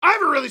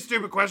really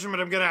stupid question, but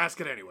I'm gonna ask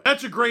it anyway.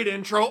 That's a great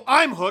intro.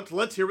 I'm hooked.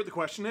 Let's hear what the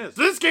question is.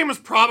 So this game was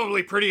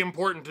probably pretty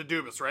important to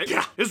Dubas, right?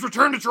 Yeah. His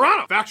return to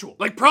Toronto. Factual.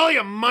 Like probably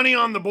a money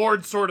on the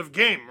board sort of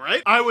game,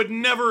 right? I would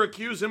never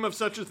accuse him of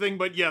such a thing,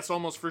 but yes,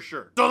 almost for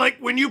sure. So like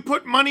when you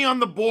put money on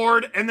the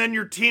board and then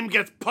your team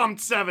gets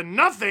pumped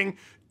 7-0,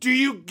 do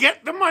you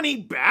get the money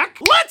back?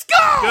 Let's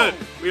go! Good.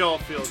 We all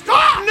feel good.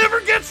 Stop! Never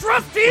gets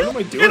rusty! What am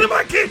I doing? Into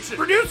my kitchen!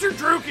 Producer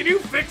Drew, can you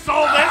fix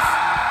all this?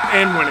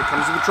 And when it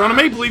comes to the Toronto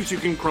Maple Leafs, you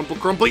can crumple,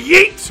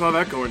 yeet! Saw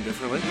that going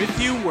differently.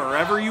 With you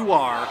wherever you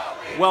are,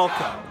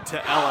 welcome to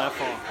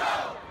LFR.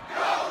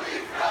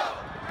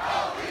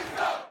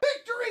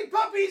 Victory,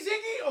 puppy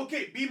Ziggy!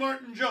 Okay, B.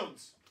 Martin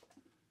Jones.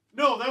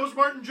 No, that was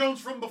Martin Jones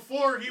from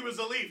before he was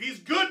a Leaf. He's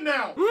good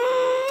now.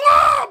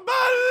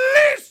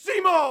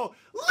 Bellissimo!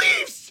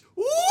 Leafs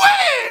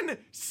win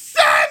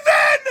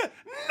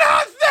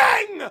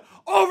 7-0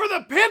 over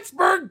the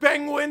Pittsburgh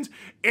Penguins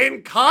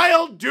in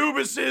Kyle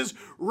Dubas's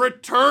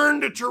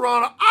return to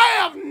Toronto. I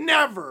have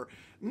never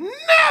in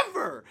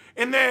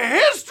the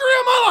history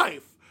of my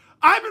life,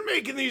 I've been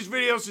making these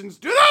videos since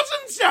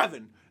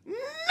 2007,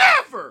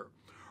 never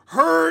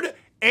heard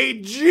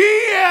a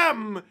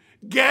GM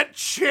get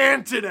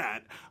chanted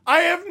at. I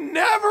have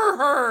never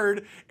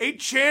heard a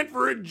chant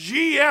for a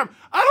GM.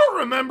 I don't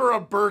remember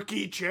a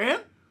Berkey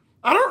chant.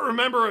 I don't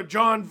remember a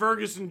John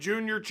Ferguson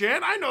Jr.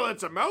 chant. I know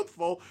that's a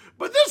mouthful,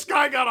 but this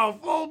guy got a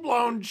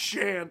full-blown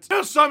chant.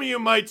 Now, some of you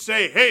might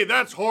say, hey,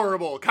 that's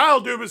horrible. Kyle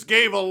Dubas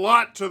gave a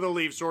lot to the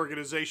Leafs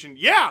organization.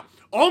 Yeah,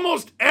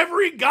 almost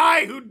every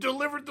guy who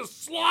delivered the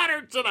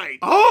slaughter tonight.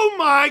 Oh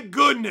my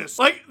goodness.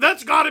 Like,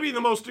 that's got to be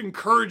the most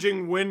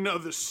encouraging win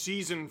of the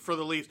season for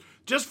the Leafs,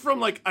 just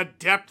from like a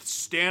depth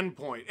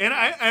standpoint. And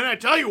I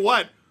tell you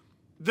what,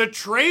 the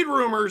trade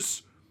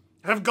rumors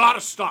have got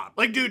to stop.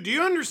 Like, dude, do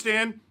you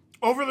understand?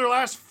 Over their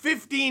last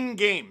 15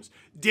 games,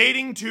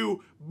 dating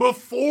to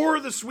before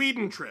the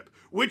Sweden trip,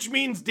 which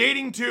means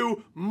dating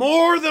to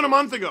more than a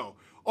month ago.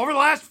 Over the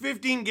last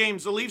 15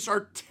 games, the Leafs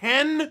are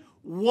 10-1-4.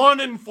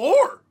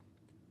 10-1-4.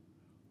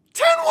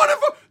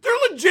 They're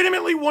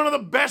legitimately one of the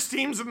best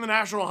teams in the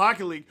National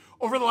Hockey League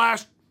over the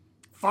last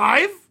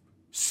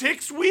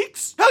 5-6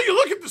 weeks? Hell, you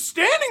look at the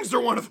standings, they're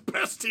one of the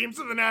best teams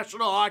in the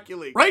National Hockey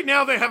League. Right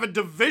now, they have a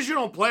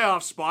divisional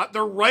playoff spot.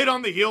 They're right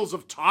on the heels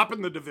of top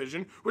in the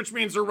division, which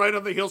means they're right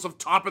on the heels of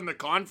top in the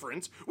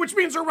conference, which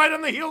means they're right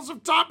on the heels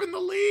of top in the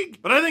league.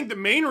 But I think the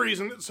main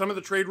reason that some of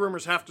the trade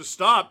rumors have to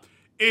stop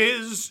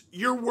is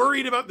you're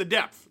worried about the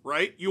depth,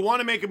 right? You want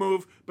to make a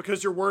move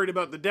because you're worried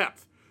about the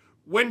depth.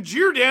 When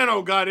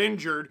Giordano got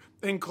injured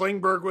and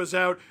Klingberg was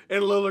out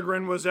and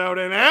Liljegren was out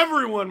and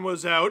everyone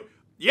was out,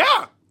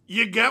 yeah,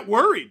 you get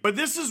worried. But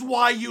this is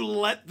why you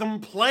let them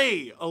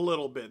play a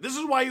little bit. This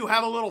is why you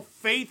have a little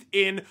faith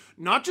in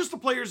not just the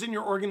players in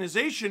your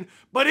organization,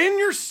 but in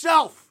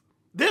yourself.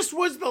 This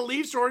was the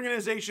Leafs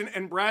organization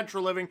and Brad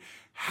Treliving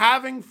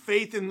having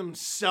faith in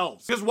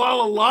themselves. Because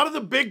while a lot of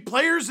the big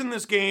players in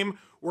this game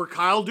were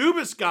Kyle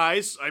Dubas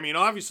guys, I mean,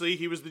 obviously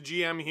he was the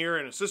GM here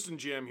and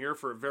assistant GM here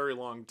for a very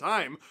long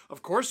time.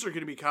 Of course they're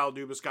going to be Kyle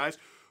Dubas guys.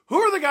 Who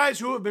are the guys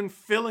who have been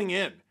filling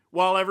in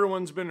while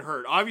everyone's been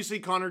hurt? Obviously,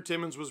 Connor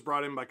Timmins was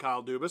brought in by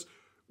Kyle Dubas.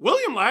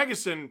 William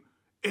Lagesson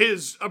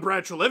is a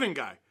Brad Treliving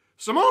guy.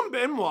 Simone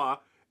Benoit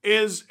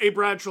is a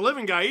Brad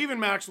Treliving guy. Even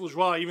Max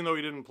Lajoie, even though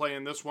he didn't play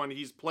in this one,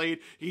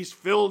 he's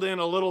filled in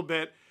a little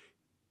bit.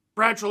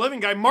 Brad Treliving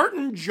guy.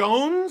 Martin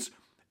Jones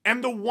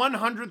and the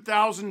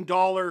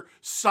 $100,000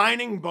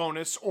 signing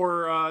bonus,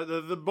 or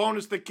the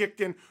bonus that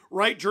kicked in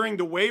right during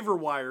the waiver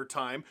wire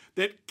time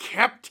that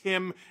kept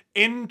him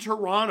in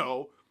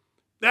Toronto,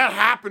 that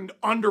happened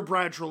under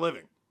Brad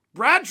Treliving.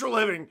 Brad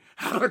Treliving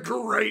had a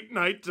great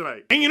night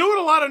tonight. And you know what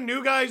a lot of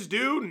new guys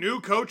do? New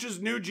coaches,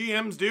 new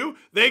GMs do?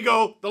 They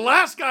go, the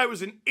last guy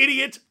was an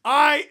idiot.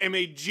 I am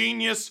a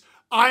genius.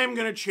 I am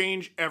going to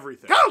change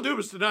everything. Kyle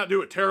Dubas did not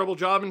do a terrible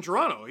job in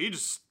Toronto. He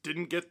just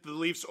didn't get the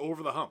Leafs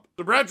over the hump.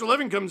 So Brad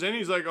Treliving comes in,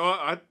 he's like,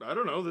 oh, I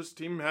don't know, this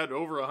team had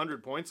over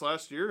 100 points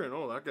last year, and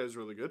oh, that guy's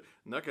really good,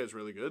 and that guy's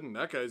really good, and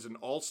that guy's an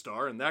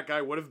all-star, and that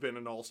guy would have been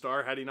an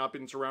all-star had he not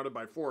been surrounded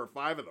by 4 or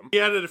 5 of them.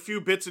 He added a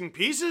few bits and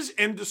pieces,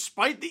 and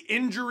despite the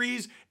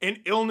injuries and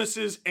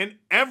illnesses and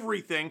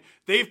everything,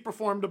 they've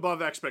performed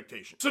above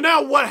expectations. So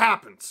now what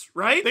happens,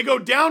 right? They go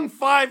down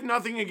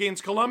 5-0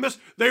 against Columbus,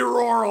 they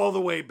roar all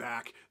the way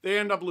back. They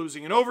end up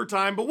losing in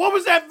overtime, but what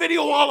was that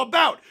video all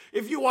about?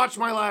 If you watched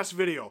my last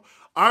video,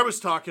 I was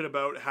talking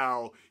about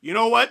how, you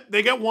know what?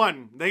 They get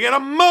a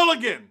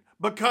mulligan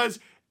because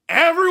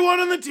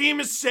everyone on the team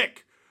is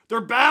sick. They're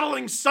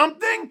battling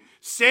something.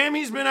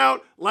 Sammy's been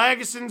out,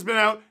 Lagesson's been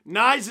out,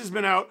 Nyes has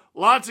been out,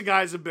 lots of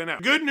guys have been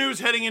out. Good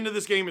news heading into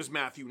this game is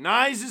Matthew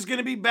Nyes is going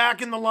to be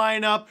back in the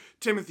lineup.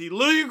 Timothy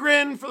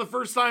Liljegren for the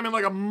first time in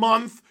like a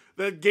month.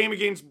 The game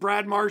against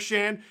Brad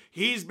Marchand,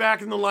 he's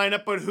back in the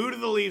lineup, but who do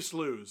the Leafs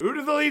lose? Who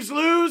do the Leafs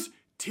lose?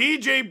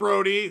 TJ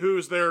Brodie,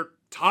 who's their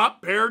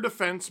top pair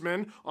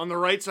defenseman on the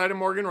right side of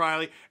Morgan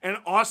Rielly, and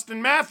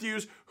Austin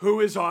Matthews, who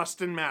is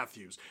Austin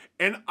Matthews.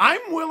 And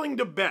I'm willing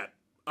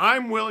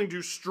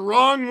to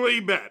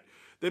strongly bet,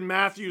 that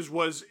Matthews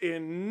was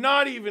in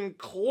not even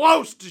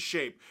close to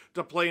shape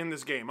to play in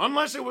this game.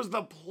 Unless it was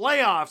the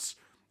playoffs.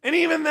 And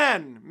even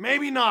then,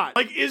 maybe not.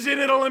 Like, is it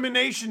an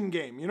elimination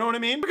game? You know what I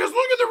mean? Because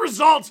look at the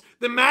results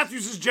that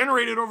Matthews has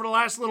generated over the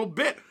last little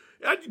bit.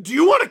 Do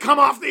you want to come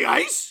off the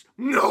ice?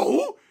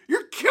 No,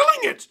 you're killing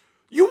it.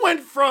 You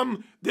went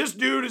from this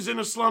dude is in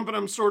a slump and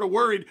I'm sort of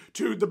worried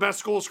to the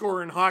best goal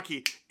scorer in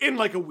hockey in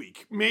like a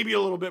week, maybe a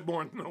little bit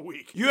more than a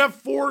week. You have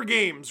 4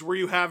 games where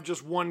you have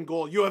just 1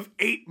 goal. You have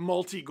 8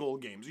 multi-goal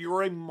games.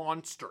 You're a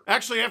monster.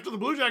 Actually, after the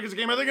Blue Jackets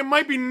game, I think it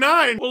might be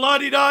 9. Well,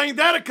 la-di-da, ain't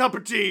that a cup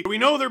of tea? We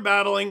know they're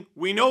battling.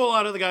 We know a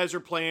lot of the guys are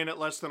playing at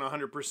less than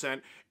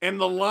 100%. And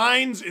the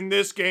lines in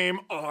this game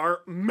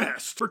are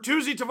messed.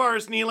 Bertuzzi,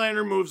 Tavares,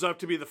 Nylander moves up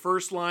to be the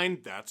first line.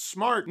 That's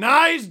smart.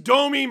 Nyes,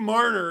 Domi,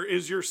 Marner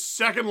is your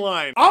second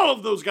line. All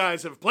of those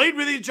guys have played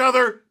with each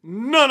other,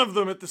 none of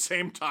them at the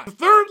same time. The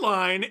third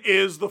line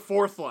is the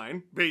fourth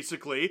line,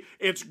 basically.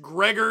 It's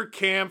Gregor,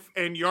 Kampf,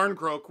 and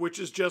Järnkrok, which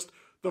is just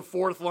the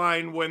fourth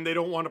line when they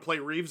don't want to play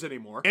Reeves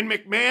anymore. And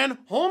McMahon,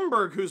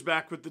 Holmberg, who's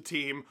back with the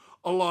team,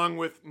 along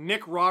with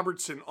Nick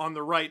Robertson on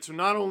the right. So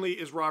not only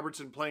is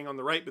Robertson playing on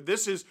the right, but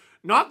this is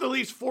not the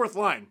Leafs' fourth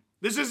line.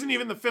 This isn't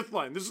even the fifth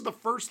line. This is the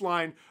first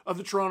line of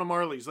the Toronto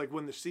Marlies, like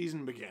when the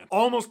season began.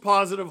 Almost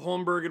positive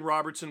Holmberg and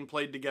Robertson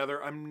played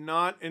together. I'm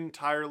not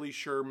entirely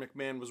sure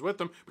McMahon was with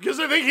them because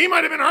I think he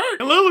might have been hurt.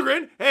 And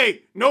Liljegren,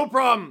 hey, no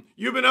problem.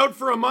 You've been out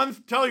for a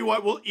month. Tell you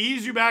what, we'll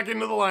ease you back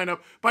into the lineup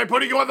by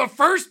putting you on the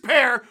first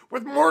pair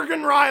with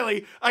Morgan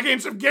Riley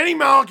against Evgeny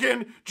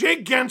Malkin,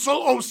 Jake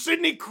Gensel,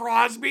 Sidney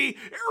Crosby,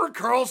 Erik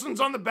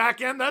Karlsson's on the back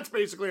end. That's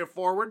basically a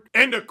forward.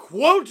 And to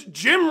quote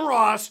Jim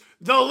Ross,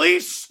 the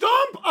Leafs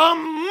stomp a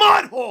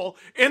mud hole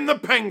in the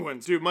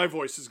Penguins. Dude, my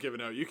voice is giving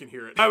out. You can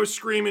hear it. I was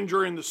screaming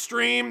during the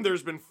stream.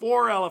 There's been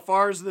 4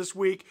 LFRs this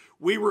week.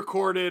 We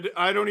recorded,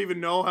 I don't even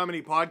know how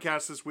many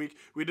podcasts this week.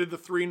 We did the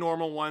 3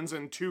 normal ones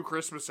and 2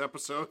 Christmas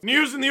episodes. And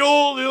using the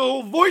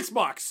old voice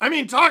box. I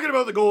mean, talking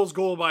about the goals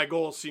goal by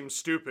goal seems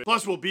stupid.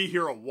 Plus, we'll be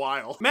here a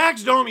while.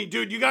 Max Domi,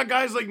 dude, you got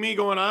guys like me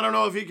going, I don't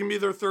know if he can be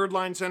their third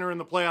line center in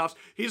the playoffs.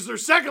 He's their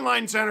second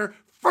line center.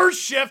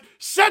 First shift,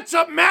 sets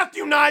up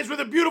Matthew Nyes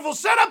with a beautiful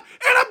setup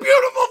and a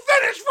beautiful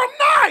finish from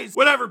Nyes.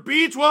 Whatever,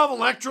 B12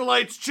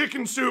 electrolytes,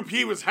 chicken soup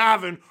he was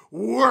having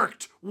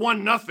worked.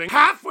 1-0.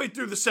 Halfway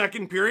through the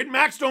second period,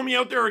 Max Domi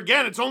out there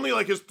again. It's only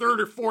like his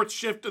 3rd or 4th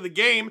shift of the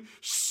game.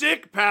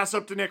 Sick pass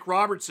up to Nick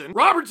Robertson.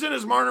 Robertson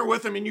has Marner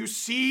with him, and you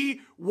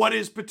see what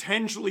is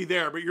potentially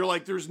there, but you're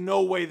like, there's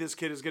no way this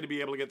kid is going to be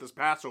able to get this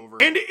pass over.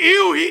 And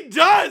ew, he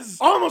does!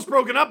 Almost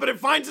broken up, but it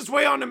finds its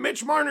way onto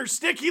Mitch Marner's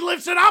stick. He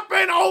lifts it up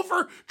and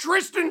over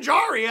Tristan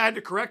Jarry. I had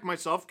to correct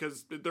myself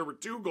because there were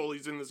 2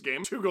 goalies in this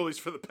game. 2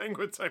 goalies for the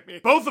Penguins, I mean.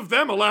 Both of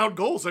them allowed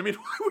goals. I mean,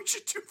 why would you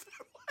do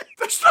that?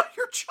 That's not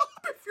your job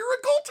if you're a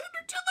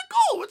goaltender to the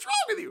goal. What's wrong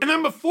with you? And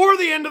then before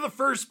the end of the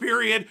first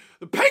period,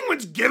 the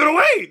Penguins give it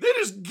away. They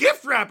just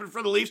gift wrap it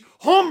for the Leafs.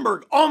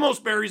 Holmberg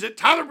almost buries it.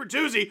 Tyler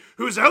Bertuzzi,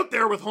 who's out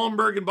there with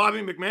Holmberg and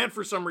Bobby McMahon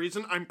for some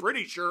reason, I'm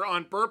pretty sure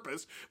on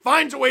purpose,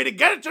 finds a way to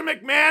get it to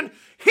McMahon.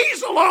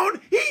 He's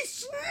alone. He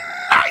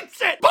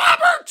snipes it.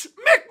 Bobbert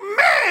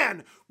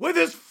McMahon with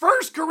his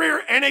first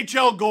career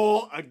NHL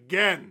goal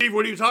again. Steve,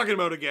 what are you talking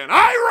about again?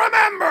 I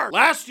remember!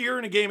 Last year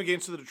in a game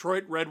against the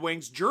Detroit Red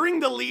Wings, during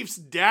the Leafs'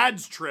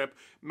 dad's trip,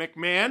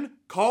 McMahon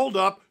called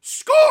up,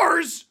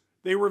 scores!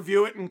 They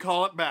review it and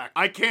call it back.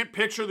 I can't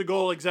picture the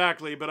goal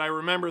exactly, but I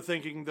remember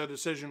thinking the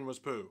decision was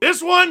poo.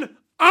 This one,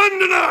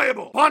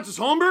 undeniable! Pontus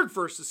Holmberg,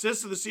 first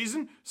assist of the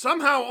season.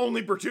 Somehow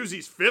only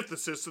Bertuzzi's 5th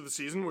assist of the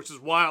season, which is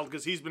wild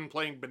because he's been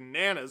playing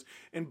bananas.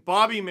 And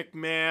Bobby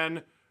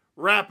McMahon,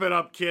 wrap it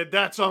up, kid.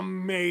 That's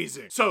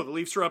amazing. So, the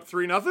Leafs are up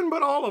 3-0,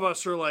 but all of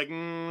us are like,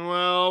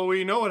 well,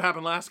 we know what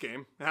happened last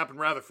game. It happened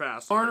rather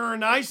fast. Marner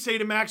and I say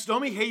to Max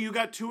Domi, hey, you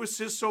got 2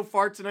 assists so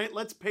far tonight.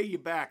 Let's pay you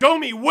back.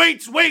 Domi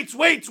waits. Drew,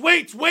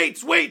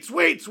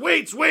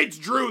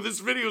 this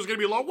video is going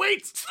to be long.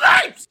 Waits.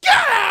 Snipes! Get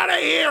out of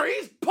here!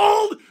 He's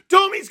pulled.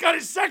 Domi's got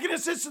his 2nd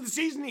assist of the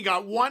season. He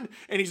got 1,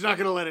 and he's not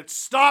going to let it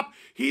stop.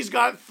 He's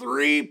got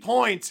 3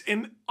 points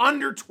in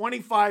under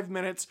 25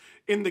 minutes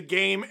in the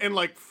game and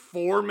like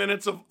 4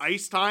 minutes of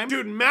ice time.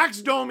 Dude,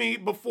 Max Domi,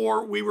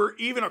 before we were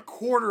even a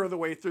quarter of the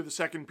way through the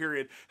second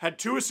period, had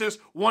 2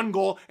 assists, 1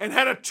 goal, and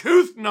had a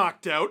tooth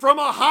knocked out from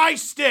a high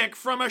stick,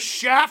 from a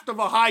shaft of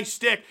a high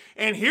stick.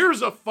 And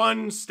here's a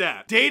fun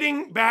stat.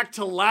 Dating back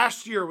to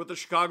last year with the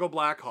Chicago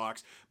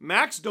Blackhawks,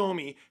 Max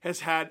Domi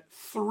has had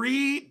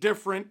 3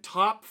 different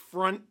top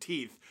front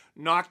teeth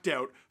knocked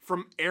out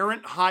from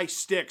errant high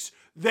sticks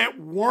that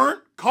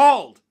weren't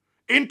called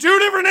in 2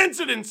 different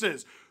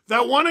incidences.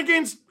 That one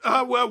against,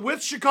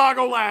 with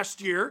Chicago last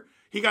year,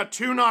 he got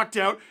 2 knocked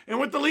out, and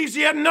with the Leafs,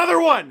 he had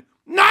another one.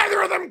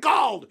 Neither of them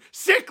called.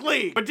 Sick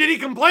league. But did he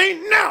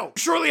complain? No.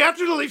 Shortly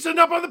after, the Leafs end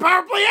up on the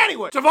power play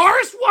anyway.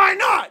 Tavares? Why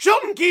not?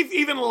 Sheldon Keefe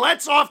even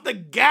lets off the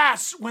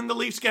gas when the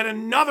Leafs get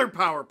another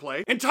power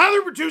play. And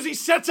Tyler Bertuzzi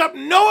sets up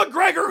Noah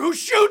Gregor, who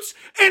shoots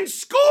and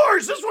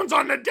scores. This one's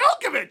on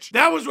Nedeljkovic.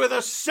 That was with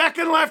a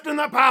second left in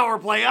the power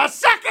play. A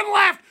second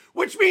left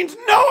which means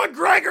Noah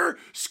Gregor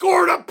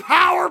scored a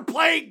power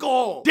play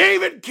goal.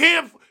 David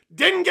Kampf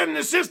didn't get an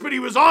assist, but he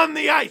was on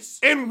the ice.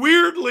 And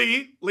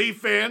weirdly, Leaf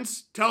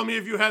fans, tell me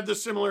if you had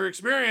this similar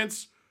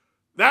experience,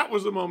 that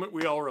was the moment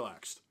we all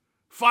relaxed.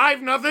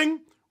 5-0,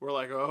 we're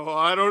like, oh,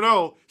 I don't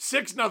know.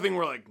 6-0,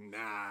 we're like,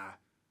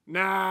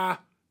 nah,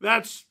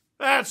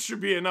 that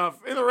should be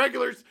enough. In the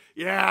regulars,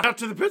 yeah. Now,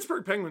 to the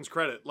Pittsburgh Penguins'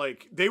 credit,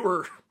 like, they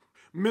were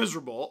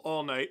miserable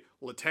all night.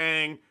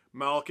 Letang,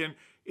 Malkin.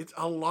 It's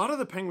a lot of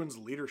the Penguins'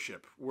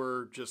 leadership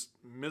were just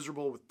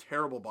miserable with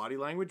terrible body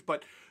language,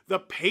 but the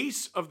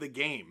pace of the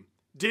game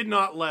did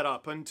not let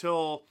up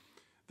until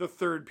the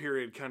third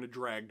period kind of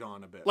dragged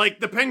on a bit. Like,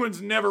 the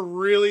Penguins never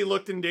really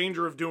looked in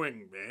danger of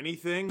doing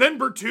anything. Then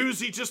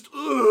Bertuzzi just,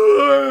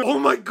 oh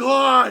my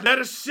God, that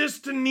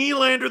assist to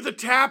Nylander, the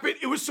tap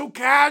it was so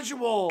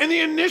casual. And the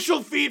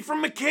initial feed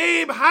from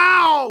McCabe,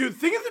 how? Dude,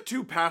 think of the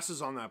two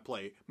passes on that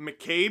play.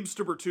 McCabe's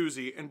to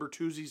Bertuzzi and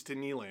Bertuzzi's to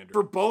Nylander.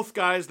 For both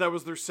guys, that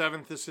was their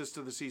 7th assist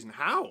of the season.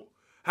 How?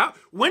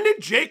 When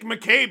did Jake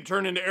McCabe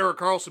turn into Erik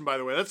Karlsson, by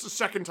the way? That's the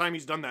second time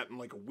he's done that in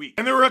like a week.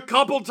 And there were a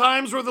couple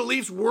times where the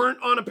Leafs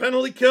weren't on a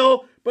penalty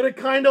kill, but it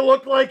kind of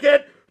looked like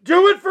it.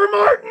 Do it for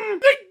Martin!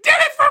 They did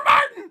it for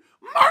Martin!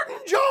 Martin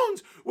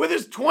Jones with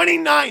his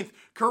 29th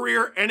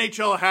career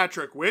NHL hat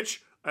trick,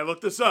 which, I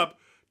looked this up,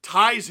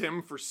 ties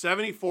him for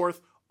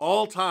 74th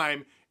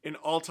all-time in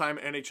all-time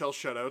NHL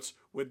shutouts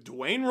with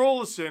Dwayne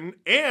Rollison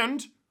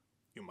and,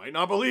 you might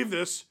not believe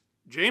this,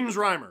 James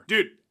Reimer.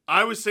 Dude,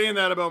 I was saying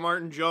that about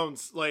Martin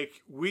Jones.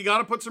 Like, we got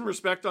to put some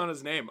respect on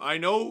his name. I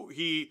know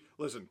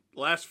listen,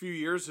 last few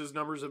years, his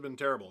numbers have been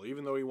terrible.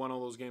 Even though he won all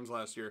those games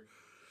last year,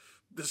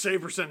 the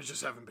save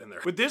percentages haven't been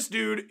there. But this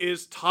dude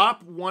is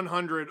top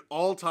 100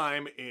 all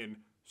time in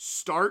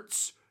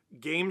starts,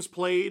 games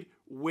played,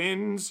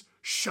 wins,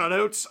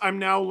 shutouts, I'm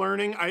now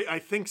learning. I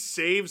think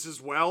saves as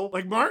well.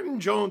 Like, Martin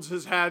Jones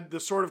has had the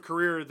sort of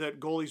career that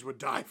goalies would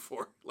die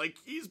for. Like,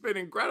 he's been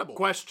incredible.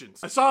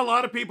 Questions. I saw a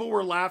lot of people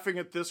were laughing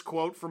at this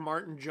quote from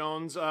Martin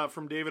Jones,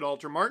 from David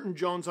Alter. Martin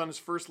Jones on his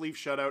first Leaf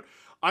shutout.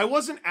 I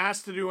wasn't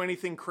asked to do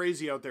anything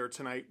crazy out there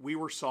tonight. We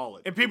were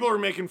solid. And people were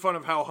making fun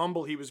of how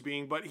humble he was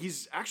being, but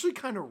he's actually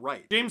kind of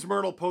right. James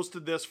Myrtle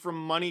posted this from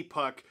Money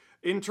Puck.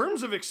 In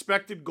terms of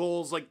expected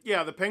goals, like,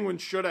 yeah, the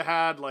Penguins should have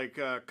had like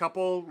a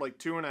couple, like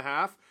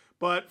 2.5.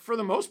 But for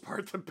the most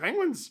part, the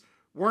Penguins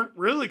weren't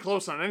really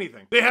close on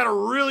anything. They had a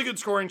really good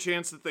scoring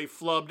chance that they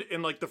flubbed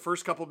in like the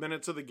first couple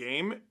minutes of the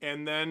game.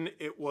 And then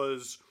it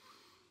was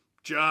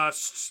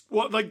just,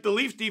 well, like the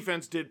Leafs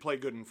defense did play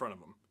good in front of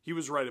them. He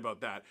was right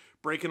about that.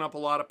 Breaking up a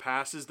lot of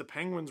passes. The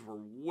Penguins were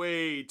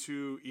way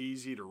too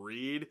easy to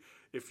read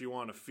if you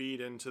want to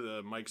feed into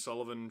the Mike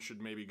Sullivan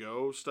should maybe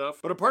go stuff.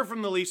 But apart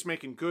from the Leafs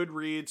making good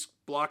reads,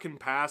 blocking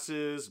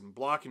passes, and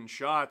blocking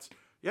shots,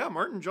 yeah,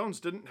 Martin Jones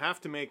didn't have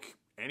to make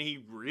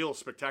any real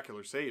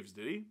spectacular saves,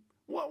 did he?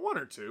 One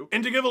or two.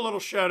 And to give a little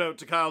shout out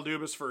to Kyle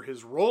Dubas for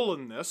his role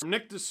in this, from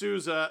Nick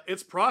D'Souza,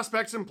 it's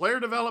Prospects and Player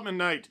Development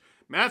Night.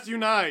 Matthew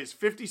Nyes,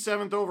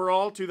 57th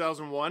overall,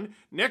 2001.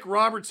 Nick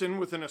Robertson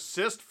with an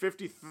assist,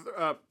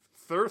 53rd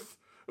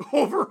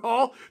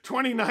overall,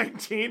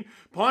 2019.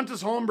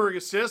 Pontus Holmberg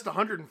assist,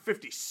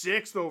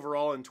 156th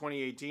overall in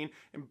 2018.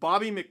 And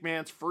Bobby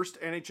McMahon's first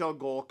NHL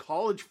goal,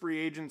 college free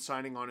agent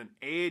signing on an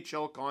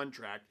AHL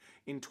contract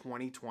in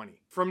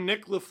 2020. From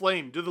Nick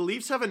LaFlame, do the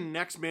Leafs have a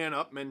next man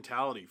up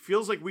mentality?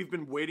 Feels like we've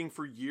been waiting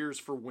for years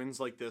for wins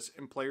like this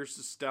and players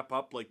to step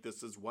up like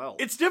this as well.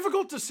 It's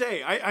difficult to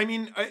say. I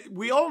mean,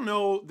 we all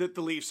know that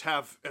the Leafs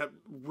have a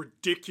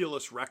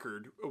ridiculous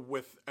record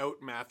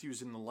without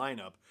Matthews in the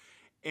lineup.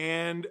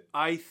 And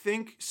I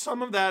think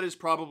some of that is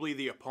probably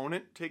the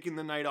opponent taking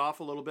the night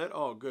off a little bit.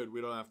 Oh, good, we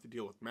don't have to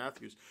deal with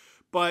Matthews.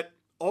 But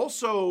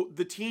also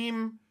the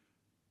team,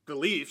 the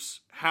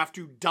Leafs, have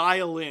to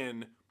dial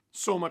in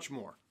so much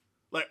more.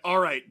 Like, all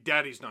right,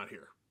 Daddy's not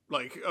here.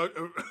 Like,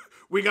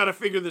 we got to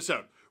figure this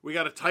out. We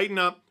got to tighten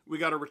up. We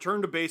got to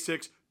return to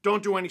basics.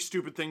 Don't do any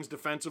stupid things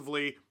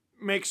defensively.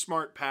 Make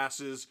smart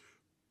passes.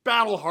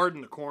 Battle hard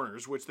in the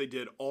corners, which they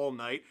did all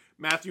night.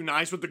 Matthew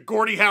Nyes with the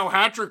Gordie Howe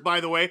hat trick,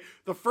 by the way.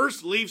 The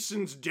first Leaf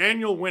since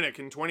Daniel Winnick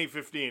in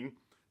 2015.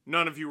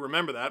 None of you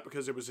remember that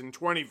because it was in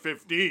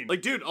 2015.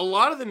 Like, dude, a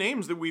lot of the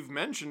names that we've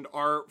mentioned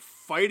are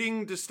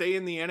fighting to stay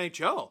in the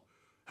NHL.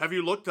 Have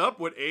you looked up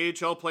what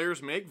AHL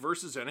players make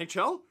versus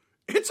NHL?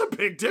 It's a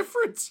big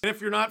difference. And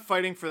if you're not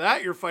fighting for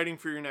that, you're fighting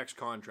for your next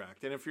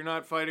contract. And if you're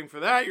not fighting for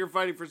that, you're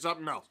fighting for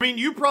something else. I mean,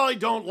 you probably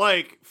don't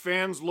like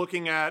fans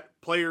looking at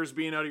players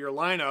being out of your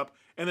lineup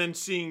and then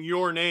seeing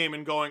your name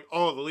and going,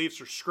 oh, the Leafs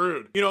are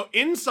screwed. You know,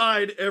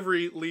 inside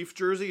every Leaf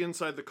jersey,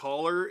 inside the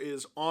collar,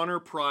 is honor,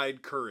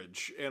 pride,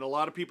 courage. And a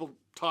lot of people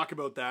talk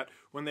about that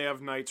when they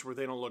have nights where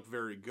they don't look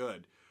very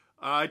good.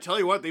 I tell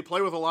you what, they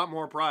play with a lot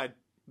more pride.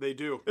 They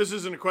do. This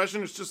isn't a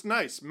question, it's just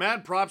nice.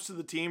 Mad props to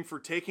the team for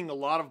taking a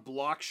lot of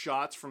block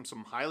shots from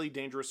some highly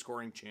dangerous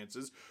scoring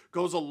chances.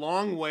 Goes a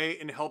long way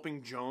in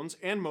helping Jones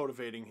and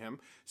motivating him,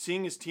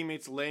 seeing his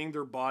teammates laying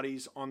their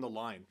bodies on the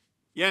line.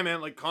 Yeah,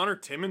 man, like Connor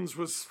Timmins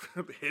was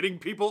hitting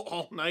people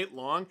all night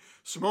long.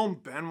 Simone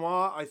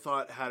Benoit, I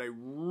thought, had a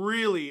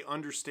really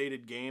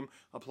understated game,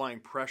 applying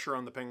pressure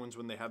on the Penguins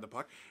when they had the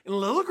puck. And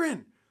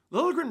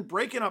Liljegren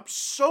breaking up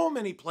so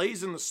many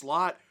plays in the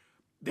slot.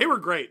 They were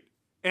great.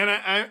 And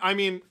I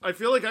mean, I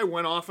feel like I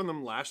went off on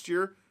them last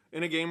year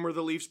in a game where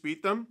the Leafs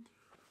beat them.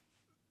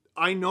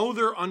 I know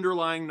their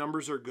underlying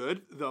numbers are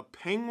good. The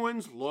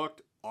Penguins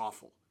looked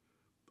awful.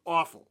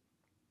 Awful.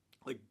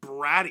 Like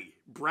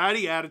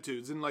bratty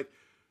attitudes. And like,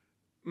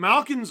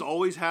 Malkin's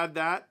always had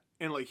that,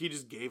 and like he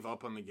just gave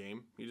up on the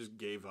game. He just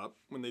gave up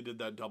when they did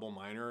that double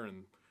minor,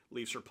 and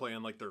Leafs are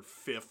playing like their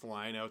fifth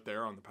line out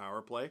there on the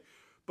power play.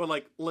 But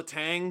like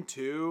Letang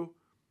too,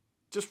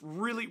 just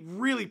really,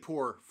 really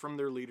poor from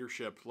their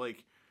leadership.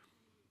 Like,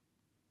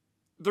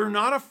 they're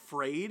not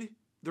afraid,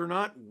 they're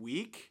not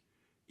weak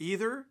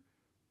either,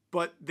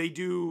 but they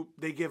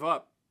give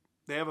up.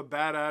 They have a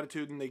bad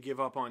attitude and they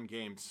give up on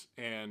games.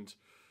 And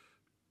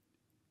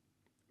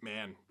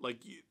man,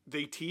 like,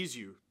 they tease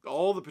you.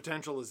 All the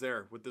potential is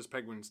there with this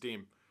Penguins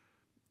team.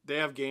 They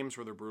have games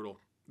where they're brutal.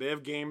 They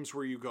have games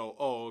where you go,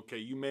 oh, okay,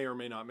 you may or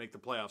may not make the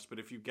playoffs, but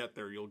if you get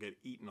there, you'll get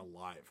eaten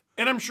alive.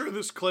 And I'm sure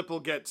this clip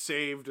will get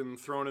saved and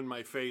thrown in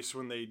my face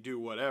when they do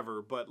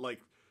whatever, but like,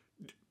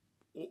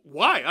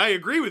 why? I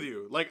agree with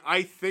you. Like,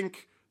 I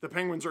think the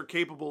Penguins are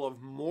capable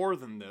of more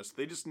than this.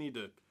 They just need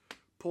to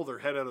pull their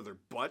head out of their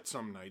butt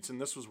some nights,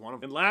 and this was one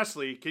of them. And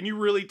lastly, can you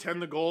really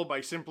tend the goal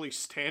by simply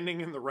standing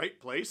in the right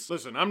place?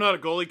 Listen, I'm not a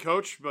goalie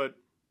coach, but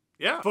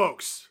yeah.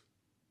 Folks,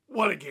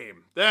 what a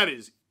game. That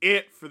is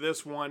it for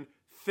this one.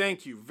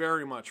 Thank you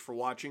very much for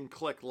watching.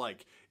 Click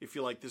like if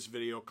you like this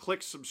video.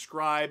 Click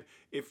subscribe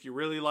if you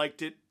really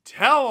liked it.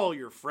 Tell all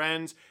your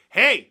friends.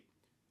 Hey,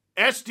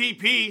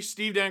 STP,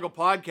 Steve Dangle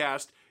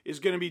Podcast, is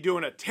going to be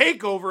doing a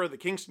takeover of the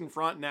Kingston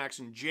Frontenacs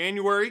in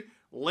January.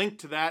 Link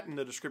to that in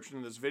the description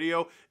of this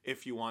video.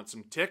 If you want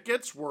some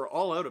tickets, we're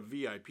all out of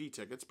VIP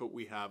tickets, but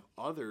we have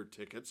other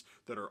tickets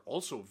that are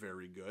also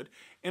very good.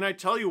 And I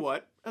tell you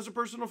what, as a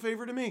personal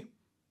favor to me,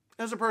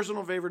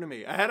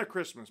 ahead of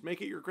Christmas,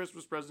 make it your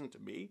Christmas present to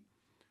me.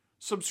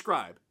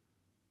 Subscribe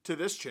to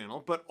this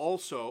channel, but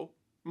also,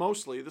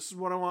 mostly, this is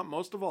what I want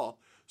most of all,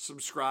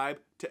 subscribe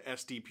to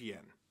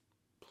SDPN.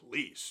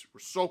 Please, we're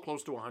so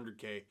close to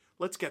 100K.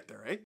 Let's get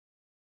there, eh?